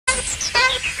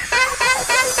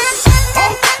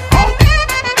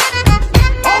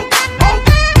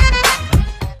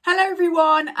Hello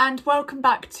everyone and welcome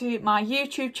back to my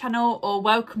YouTube channel, or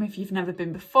welcome if you've never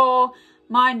been before.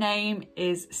 My name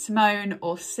is Simone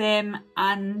or Sim,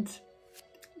 and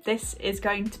this is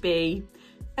going to be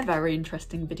a very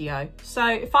interesting video. So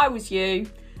if I was you,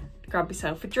 grab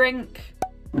yourself a drink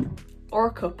or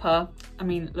a cuppa. I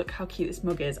mean, look how cute this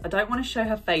mug is. I don't want to show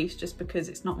her face just because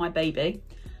it's not my baby.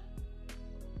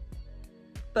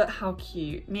 But how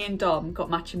cute. Me and Dom got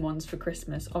matching ones for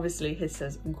Christmas. Obviously his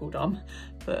says Uncle Dom,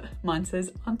 but mine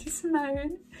says Auntie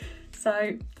Simone.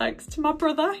 So thanks to my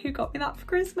brother who got me that for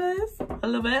Christmas. I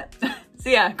love it. So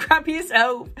yeah, grab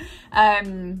yourself a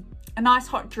nice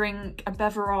hot drink, a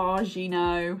beverage, you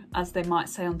know, as they might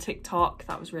say on TikTok.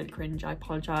 That was really cringe, I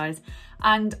apologise.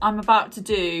 And I'm about to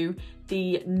do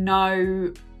the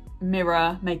no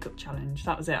mirror makeup challenge.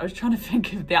 That was it. I was trying to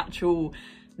think of the actual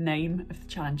name of the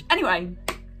challenge. Anyway,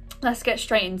 let's get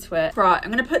straight into it. Right,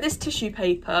 I'm going to put this tissue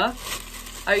paper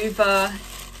over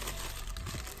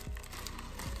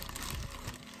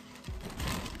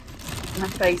my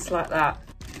face like that.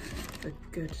 For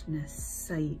goodness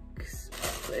sakes.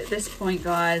 But at this point,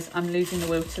 guys, I'm losing the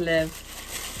will to live.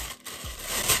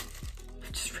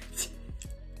 I've just ripped it.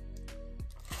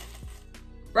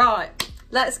 Right,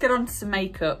 let's get on to some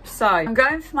makeup. So I'm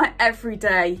going for my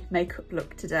everyday makeup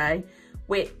look today,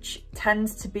 which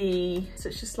tends to be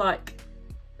such just like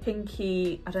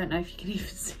pinky, I don't know if you can even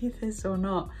see this or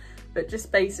not, but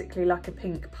just basically like a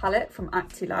pink palette from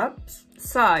Labs.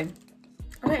 So I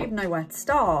don't even know where to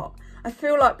start. I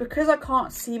feel like because I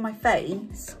can't see my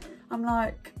face, I'm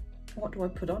like, what do I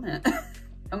put on it?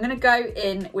 I'm gonna go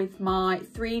in with my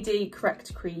 3D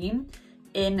Correct Cream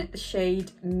in the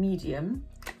shade Medium.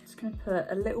 Just gonna put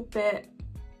a little bit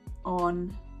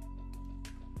on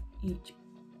each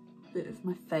bit of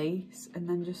my face and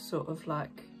then just sort of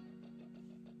like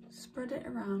spread it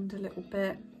around a little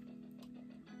bit.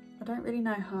 I don't really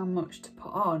know how much to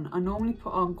put on. I normally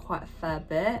put on quite a fair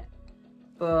bit,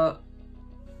 but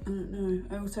I don't know.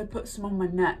 I also put some on my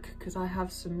neck because I have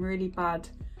some really bad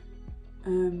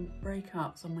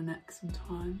breakouts on my neck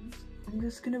sometimes. I'm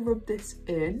just gonna rub this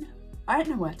in. I don't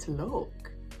know where to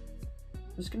look.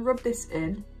 I'm just gonna rub this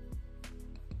in.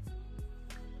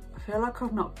 I feel like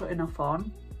I've not put enough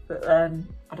on, but then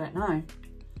I don't know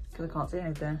because I can't see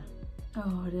anything.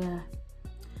 Oh dear.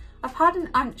 I've had an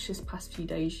anxious past few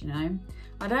days, you know.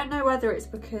 I don't know whether it's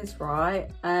because,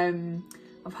 right,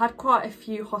 I've had quite a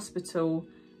few hospital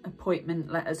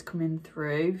appointment letters coming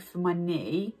through for my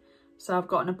knee. So I've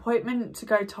got an appointment to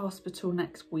go to hospital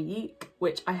next week,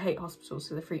 which I hate hospitals,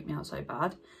 so they freak me out so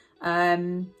bad.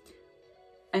 And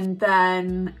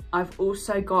then I've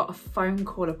also got a phone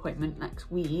call appointment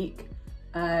next week.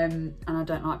 And I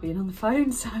don't like being on the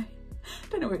phone, so I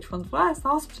don't know which one's worse, the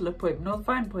hospital appointment or the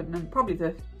phone appointment. Probably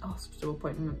the hospital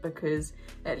appointment, because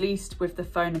at least with the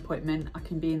phone appointment I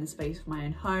can be in the space of my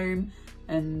own home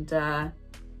and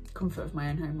comfort of my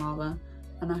own home rather,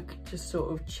 and I could just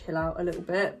sort of chill out a little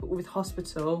bit. But with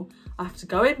hospital I have to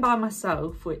go in by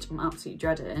myself, which I'm absolutely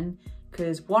dreading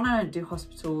because 1, I don't do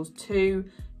hospitals, 2,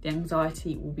 the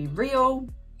anxiety will be real,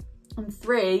 and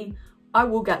 3, I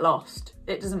will get lost.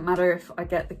 It doesn't matter if I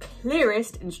get the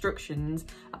clearest instructions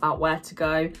about where to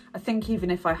go. I think even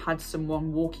if I had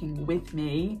someone walking with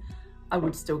me, I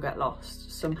would still get lost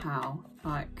somehow.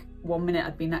 Like 1 minute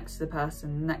I'd be next to the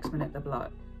person, the next minute they'd be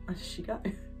like, where did she go?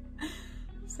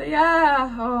 So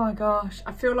yeah, oh my gosh.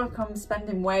 I feel like I'm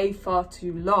spending way far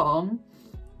too long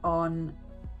on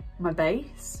my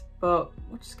base, but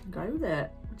we're just gonna go with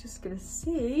it. We're just gonna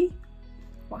see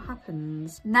what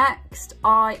happens. Next,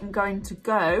 I am going to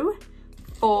go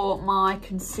for my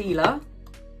concealer.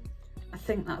 I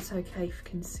think that's okay for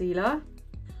concealer.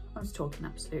 I was talking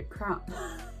absolute crap.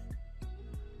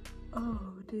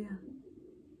 Oh dear.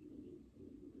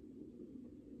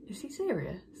 Is he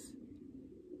serious?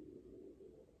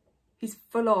 He's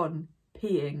full on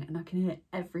peeing and I can hear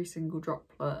every single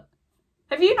droplet.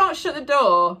 Have you not shut the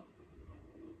door?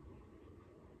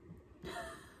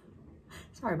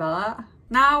 Sorry about that.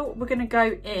 Now we're gonna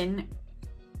go in.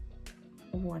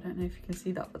 Oh, I don't know if you can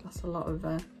see that, but that's a lot of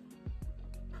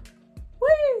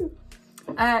woo!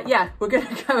 Yeah, we're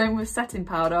gonna go in with setting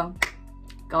powder.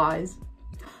 Guys,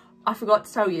 I forgot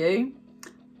to tell you,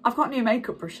 I've got new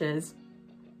makeup brushes.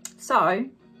 So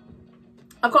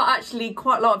I've got actually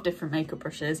quite a lot of different makeup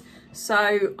brushes.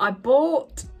 So I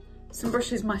bought some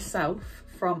brushes myself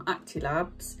from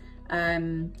Labs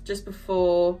just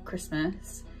before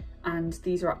Christmas, and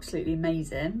these are absolutely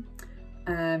amazing.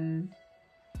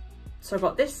 So I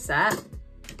got this set,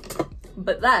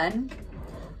 but then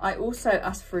I also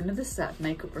asked for another set of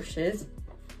makeup brushes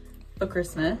for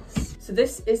Christmas. So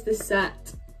this is the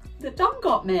set that Dom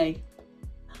got me.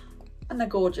 And they're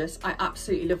gorgeous. I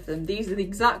absolutely love them. These are the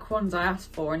exact ones I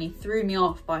asked for, and he threw me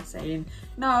off by saying,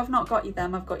 no, I've not got you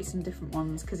them, I've got you some different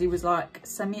ones. Because he was like,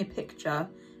 send me a picture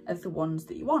of the ones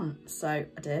that you want. So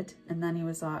I did. And then he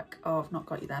was like, oh, I've not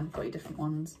got you them, I've got you different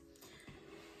ones.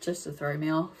 Just to throw me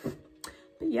off.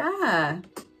 But yeah.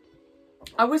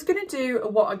 I was going to do a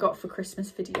what I got for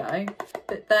Christmas video.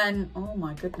 But then, oh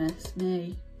my goodness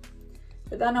me.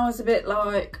 But then I was a bit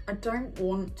like, I don't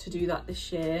want to do that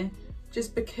this year.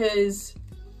 Just because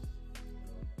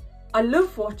I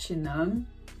love watching them,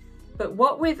 but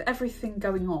what with everything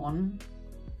going on,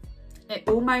 it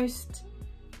almost,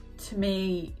 to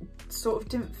me, sort of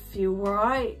didn't feel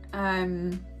right. I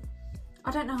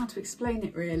don't know how to explain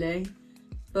it really,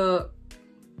 but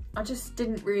I just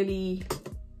didn't really,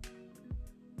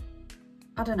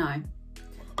 I don't know.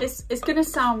 It's gonna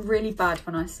sound really bad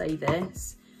when I say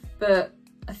this, but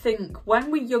I think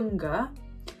when we're younger,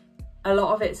 a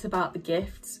lot of it's about the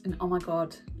gifts, and oh my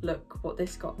god, look what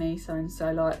this got me, so and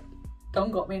so, like Don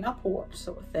got me an Apple Watch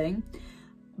sort of thing.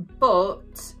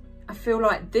 But I feel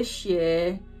like this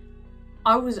year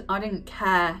I didn't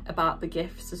care about the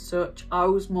gifts as such. I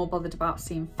was more bothered about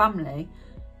seeing family.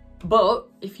 But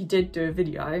if you did do a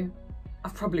video,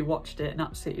 I've probably watched it and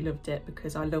absolutely loved it,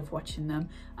 because I love watching them.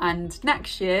 And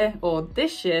next year, or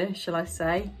this year shall I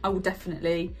say, I will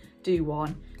definitely do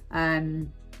one.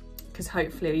 Because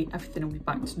hopefully everything will be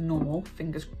back to normal.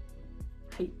 Fingers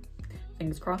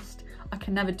crossed. I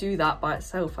can never do that by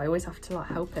itself. I always have to like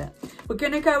help it. We're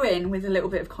gonna go in with a little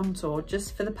bit of contour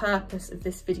just for the purpose of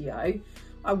this video.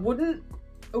 I wouldn't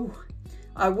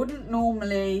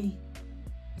normally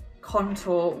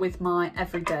contour with my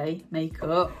everyday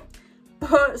makeup,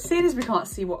 but seeing as we can't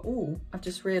see what, I've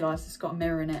just realised it's got a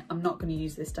mirror in it. I'm not gonna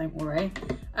use this, don't worry.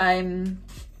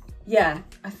 Yeah,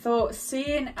 I thought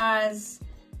seeing as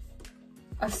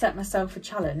I've set myself a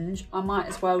challenge, I might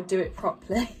as well do it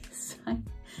properly. So I'm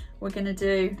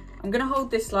gonna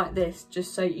hold this like this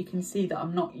just so you can see that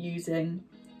I'm not using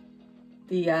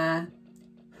the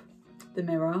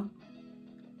mirror.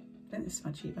 I think this is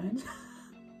my cheekbones.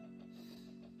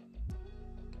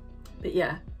 But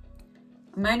yeah,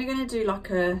 I'm only gonna do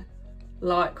like a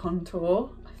light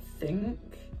contour, I think.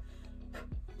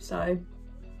 So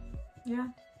yeah.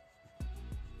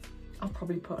 I've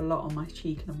probably put a lot on my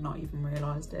cheek and I've not even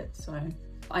realised it. So I'm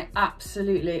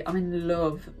in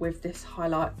love with this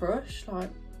highlight brush. Like,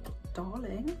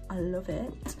 darling, I love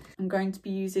it. I'm going to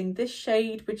be using this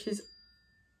shade, which is,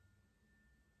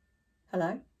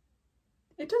 hello?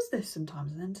 It does this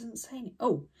sometimes and then doesn't say anything.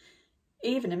 Oh,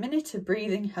 even a minute of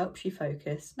breathing helps you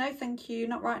focus. No, thank you,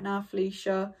 not right now,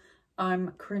 Felicia.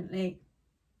 I'm currently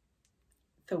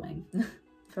filming. I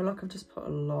feel like I've just put a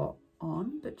lot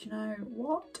on, but you know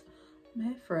what? I'm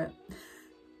here for it.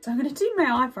 So I'm going to do my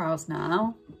eyebrows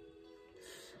now.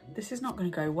 This is not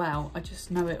going to go well. I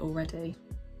just know it already.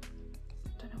 I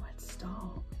don't know where to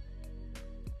start.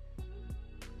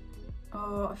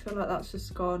 Oh, I feel like that's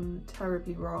just gone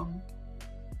terribly wrong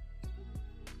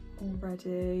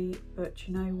already. But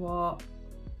you know what?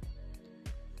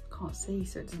 I can't see,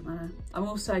 so it doesn't matter. I'm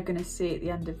also going to see at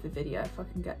the end of the video if I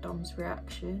can get Dom's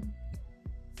reaction.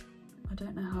 I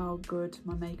don't know how good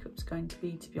my makeup's going to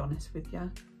be honest with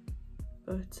you,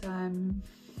 but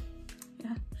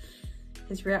yeah,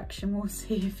 his reaction, we'll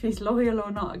see if he's loyal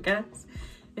or not, I guess.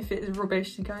 If it's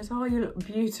rubbish, he goes, oh, you look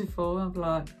beautiful, I'm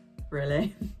like,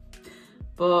 really?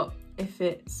 But if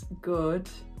it's good,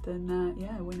 then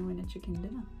yeah, winner chicken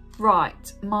dinner.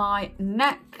 Right, my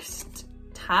next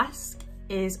task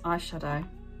is eyeshadow.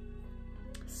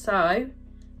 So,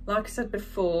 like I said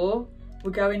before,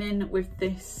 we're going in with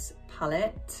this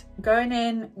palette. Going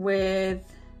in with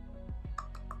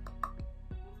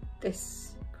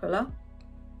this colour.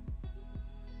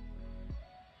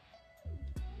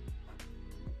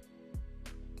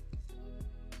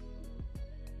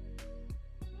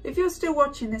 If you're still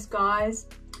watching this, guys,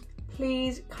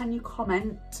 please can you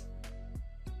comment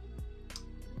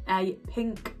a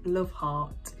pink love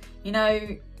heart? You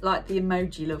know, like the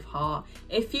emoji love heart.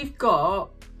 If you've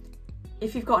got an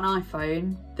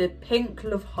iPhone, the pink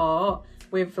love heart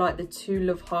with like the 2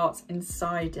 love hearts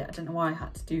inside it. I don't know why I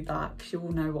had to do that, because you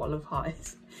all know what a love heart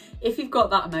is. If you've got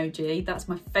that emoji, that's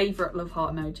my favourite love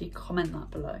heart emoji. Comment that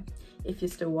below if you're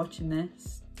still watching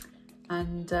this.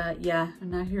 And yeah, I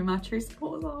know who my true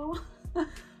supporters are.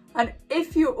 And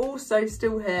if you're also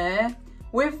still here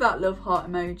with that love heart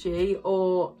emoji,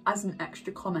 or as an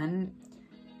extra comment,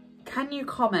 can you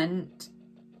comment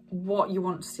what you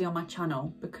want to see on my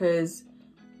channel? Because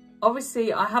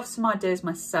Obviously I have some ideas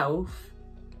myself,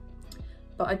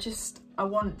 but I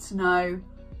want to know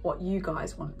what you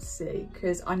guys want to see,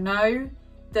 because I know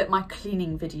that my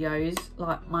cleaning videos,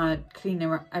 like my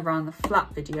cleaning around the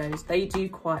flat videos, they do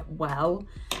quite well.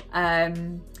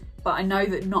 But I know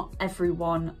that not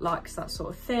everyone likes that sort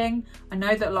of thing. I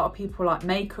know that a lot of people like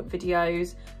makeup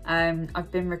videos. I've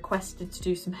been requested to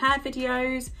do some hair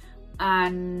videos,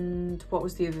 and what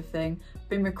was the other thing?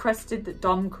 Been requested that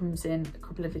Dom comes in a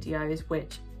couple of videos,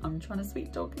 which I'm trying to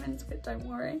sweet talk him into it, don't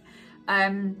worry.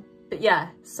 But yeah,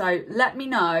 so let me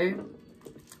know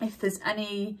if there's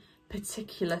any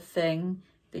particular thing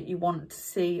that you want to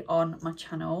see on my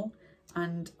channel,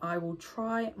 and I will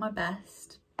try my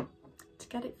best to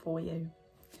get it for you.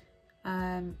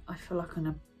 I feel like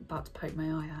I'm about to poke my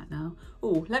eye out now.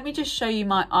 Oh, let me just show you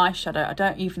my eyeshadow. I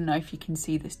don't even know if you can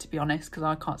see this, to be honest, because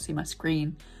I can't see my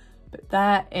screen, but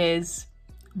there is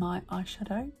my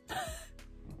eyeshadow.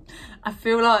 I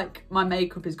feel like my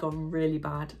makeup has gone really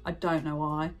bad. I don't know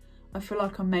why. I feel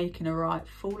like I'm making a right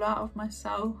fool out of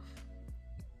myself,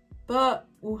 but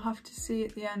we'll have to see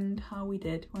at the end how we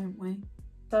did, won't we?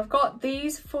 So I've got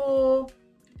these 4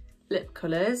 lip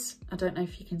colours. I don't know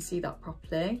if you can see that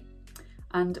properly.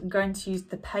 And I'm going to use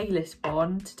the palest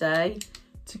one today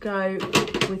to go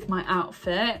with my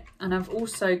outfit. And I've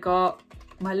also got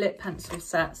my lip pencil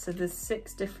set. So there's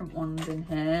 6 different ones in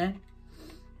here.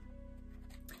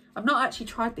 I've not actually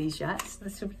tried these yet, so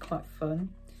this will be quite fun.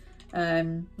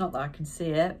 Not that I can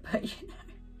see it, but you know.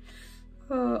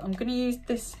 Oh, I'm going to use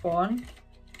this one.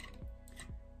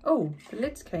 Oh, the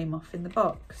lids came off in the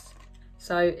box.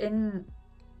 So in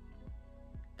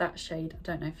that shade, I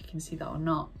don't know if you can see that or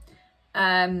not.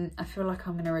 I feel like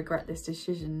I'm going to regret this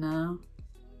decision now.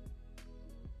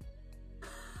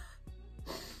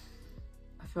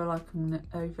 I feel like I'm going to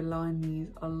overline these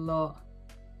a lot.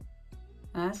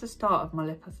 That's the start of my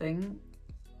lip, I think.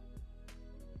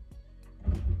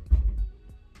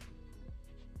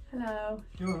 Hello.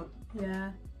 You alright?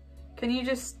 Yeah. Can you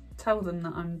just tell them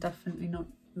that I'm definitely not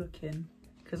looking?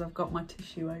 Because I've got my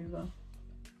tissue over.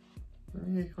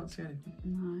 Yeah, you can't see anything.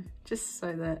 No, just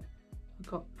so that I've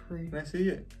got proof. Can I see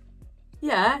you?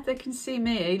 Yeah, they can see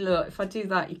me. Look, if I do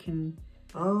that, you can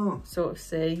sort of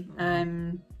see. I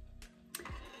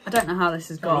don't know how this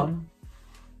has gone.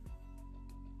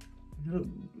 You look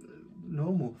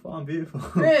normal, fine, beautiful.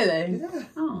 Really? Yeah.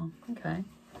 Oh, okay.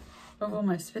 I've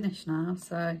almost finished now,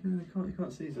 so You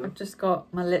can't see, so. I've just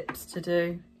got my lips to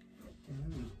do.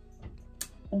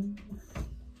 Oh.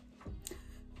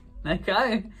 There you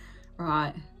go.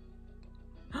 Right.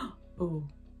 Oh.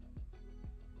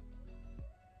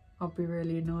 I'll be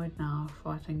really annoyed now if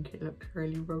I think it looks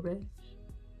really rubbish.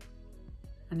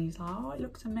 And he's like, oh, it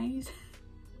looks amazing.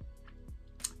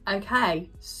 Okay,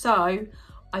 so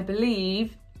I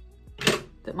believe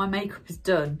that my makeup is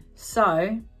done.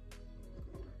 So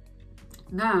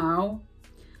now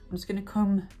I'm just gonna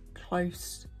come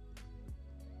close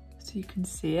so you can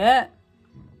see it.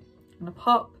 I'm gonna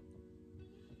pop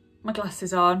my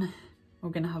glasses on. We're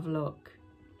gonna have a look.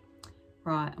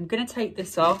 Right, I'm gonna take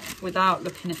this off without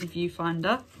looking at the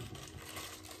viewfinder.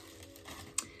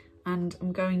 And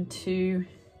I'm going to,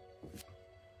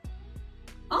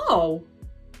 oh,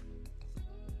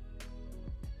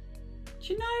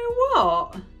 do you know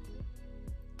what?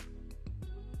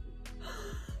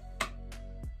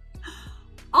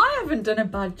 I haven't done a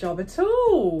bad job at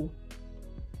all.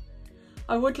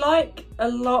 I would like a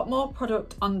lot more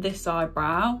product on this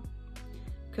eyebrow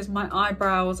because my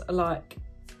eyebrows are like,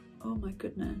 oh my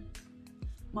goodness.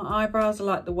 My eyebrows are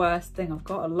like the worst thing. I've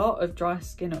got a lot of dry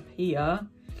skin up here.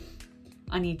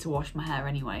 I need to wash my hair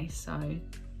anyway, so.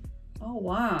 Oh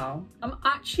wow. I'm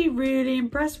actually really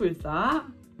impressed with that.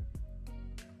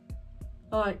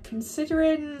 Like,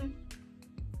 considering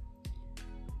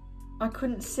I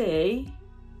couldn't see.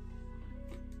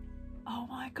 Oh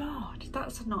my God,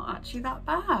 that's not actually that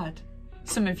bad.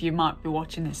 Some of you might be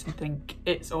watching this and think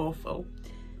it's awful,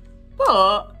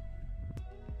 but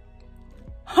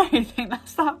I don't think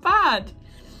that's that bad.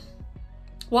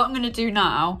 What I'm gonna do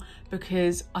now,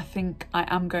 because I think I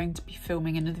am going to be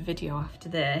filming another video after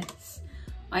this,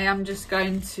 I am just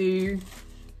going to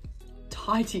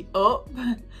tidy up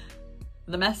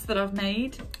the mess that I've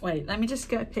made. Wait, let me just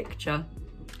get a picture,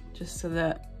 just so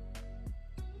that.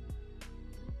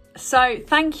 So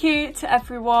thank you to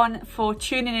everyone for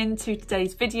tuning in to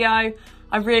today's video.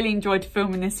 I really enjoyed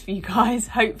filming this for you guys.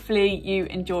 Hopefully you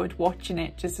enjoyed watching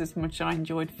it just as much as I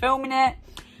enjoyed filming it.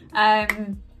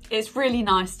 It's really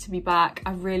nice to be back.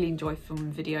 I really enjoy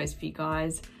filming videos for you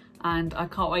guys, and I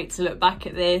can't wait to look back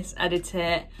at this, edit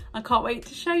it. I can't wait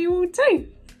to show you all too.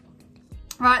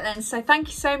 Right then, so thank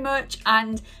you so much,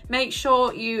 and make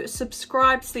sure you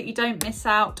subscribe so that you don't miss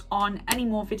out on any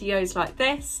more videos like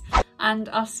this, and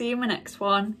I'll see you in my next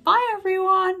one. Bye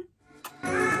everyone.